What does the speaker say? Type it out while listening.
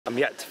I'm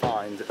yet to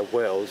find a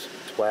world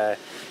where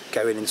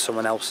going in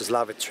someone else's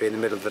lavatory in the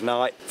middle of the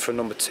night for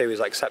number 2 is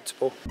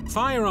acceptable.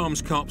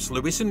 Firearms cops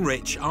Lewis and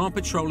Rich are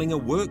patrolling a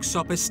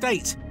workshop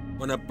estate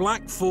when a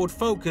black Ford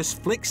Focus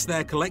flicks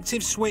their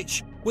collective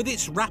switch with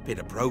its rapid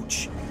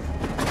approach.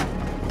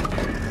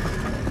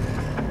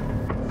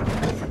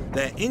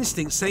 Their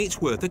instincts say it's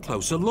worth a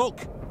closer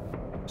look,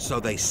 so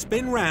they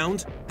spin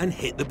round and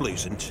hit the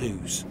blues and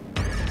twos.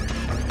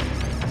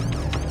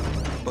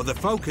 But the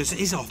Focus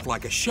is off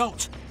like a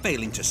shot,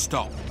 failing to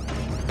stop.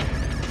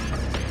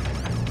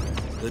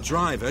 The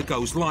driver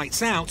goes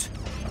lights out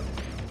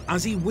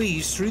as he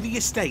weaves through the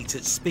estate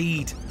at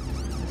speed.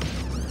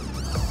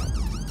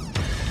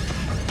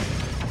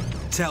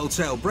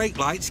 Telltale brake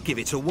lights give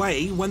it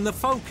away when the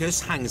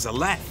Focus hangs a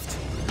left.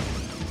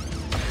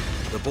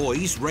 The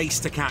boys race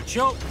to catch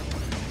up,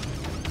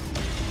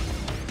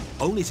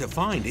 only to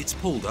find it's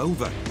pulled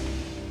over.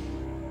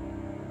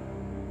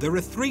 There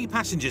are 3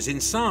 passengers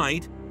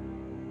inside,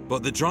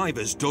 but the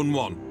driver's done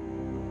one.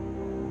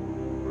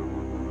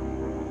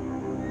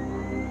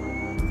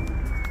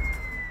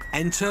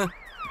 Enter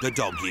the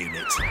dog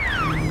unit.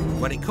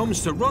 When it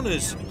comes to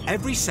runners,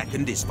 every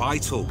second is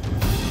vital.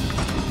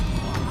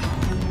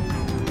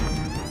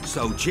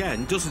 So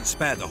Jen doesn't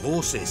spare the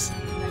horses.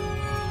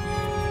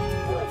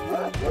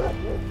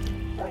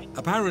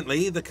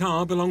 Apparently, the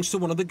car belongs to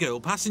one of the girl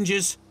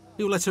passengers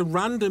who let a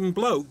random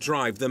bloke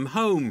drive them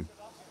home.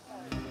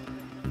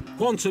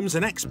 Quantum's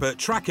an expert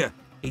tracker.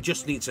 He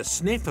just needs a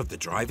sniff of the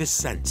driver's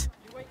scent.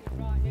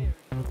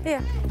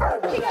 Here.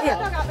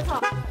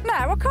 No,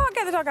 I can't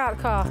get the dog out of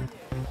the car.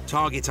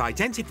 Target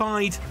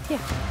identified. Yeah.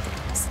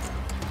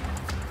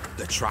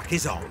 The track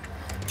is on.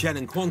 Jen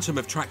and Quantum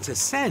have tracked a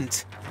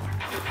scent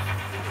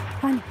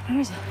Where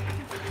is it?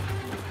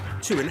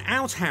 to an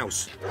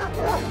outhouse.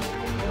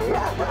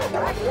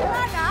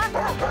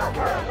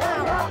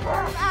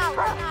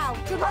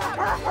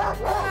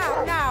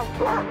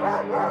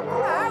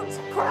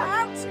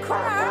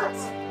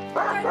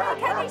 Don't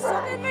make any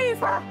sudden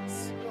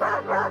movements.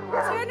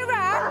 Turn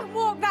around and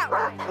walk that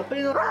way. I've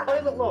been on the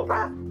toilet, love.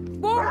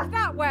 Walk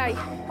that way.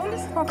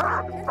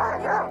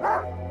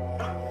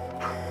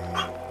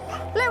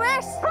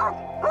 Lewis!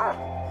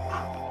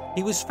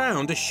 He was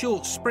found a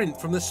short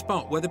sprint from the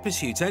spot where the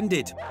pursuit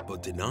ended,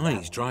 but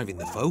denies driving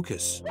the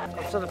Focus.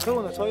 I've said a poo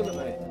on the toilet,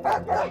 mate.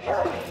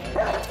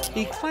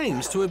 He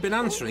claims to have been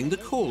answering the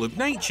call of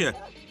nature.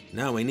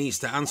 Now he needs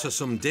to answer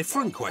some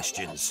different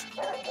questions.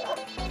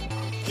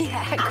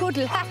 Yeah, good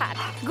lad.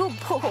 Good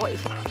boy.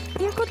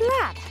 You're a good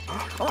lad.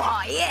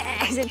 Oh,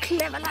 yeah, he's a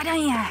clever lad,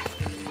 aren't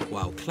you?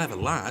 While clever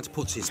lad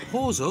puts his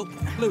paws up,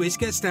 Lewis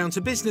gets down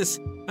to business,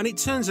 and it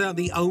turns out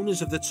the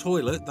owners of the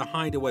toilet the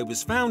hideaway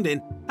was found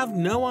in have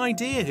no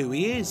idea who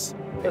he is.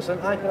 Listen,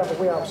 I could have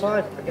a wee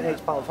outside. I get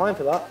 £8 fine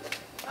for that.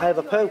 I have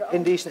a poo,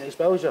 indecent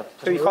exposure.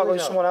 So you can't go to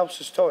someone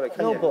else's toilet,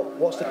 can you? No, but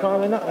what's the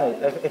crime in that,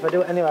 mate? If I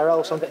do it anywhere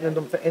else, I'm getting them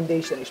done for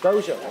indecent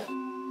exposure.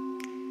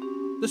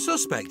 The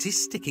suspect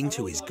is sticking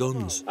to his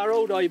guns. How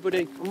old are you,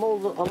 buddy? I'm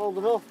old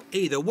enough.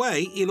 Either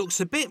way, he looks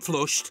a bit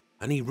flushed,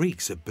 and he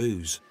reeks of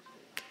booze.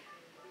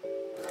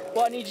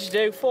 What I need you to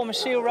do, form a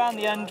seal around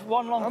the end,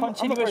 one long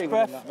continuous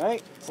breath. That,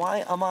 mate.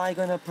 Why am I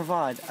going to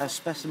provide a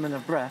specimen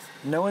of breath,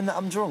 knowing that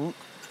I'm drunk,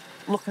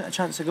 looking at a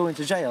chance of going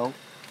to jail,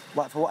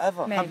 like for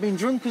whatever? Me. I've been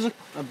drunk as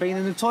I've been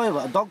in the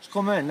toilet, a dog's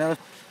come in, they've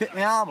bit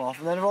my arm off,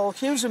 and then they're all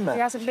accusing me. He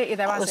hasn't bit you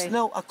though, has he?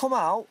 No, I come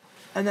out,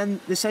 and then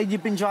they say,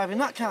 you've been driving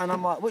that car, and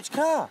I'm like, which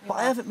car? But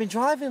I haven't been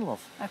driving,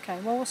 love. OK,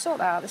 well, we'll sort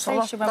that out at the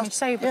station when we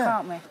sober,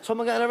 can't we? So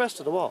am I getting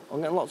arrested or what?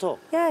 I'm getting locked up?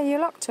 Yeah, you're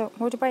locked up.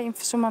 We're waiting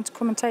for someone to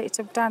come and take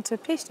you down to the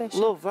police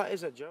station. Love, that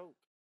is a joke.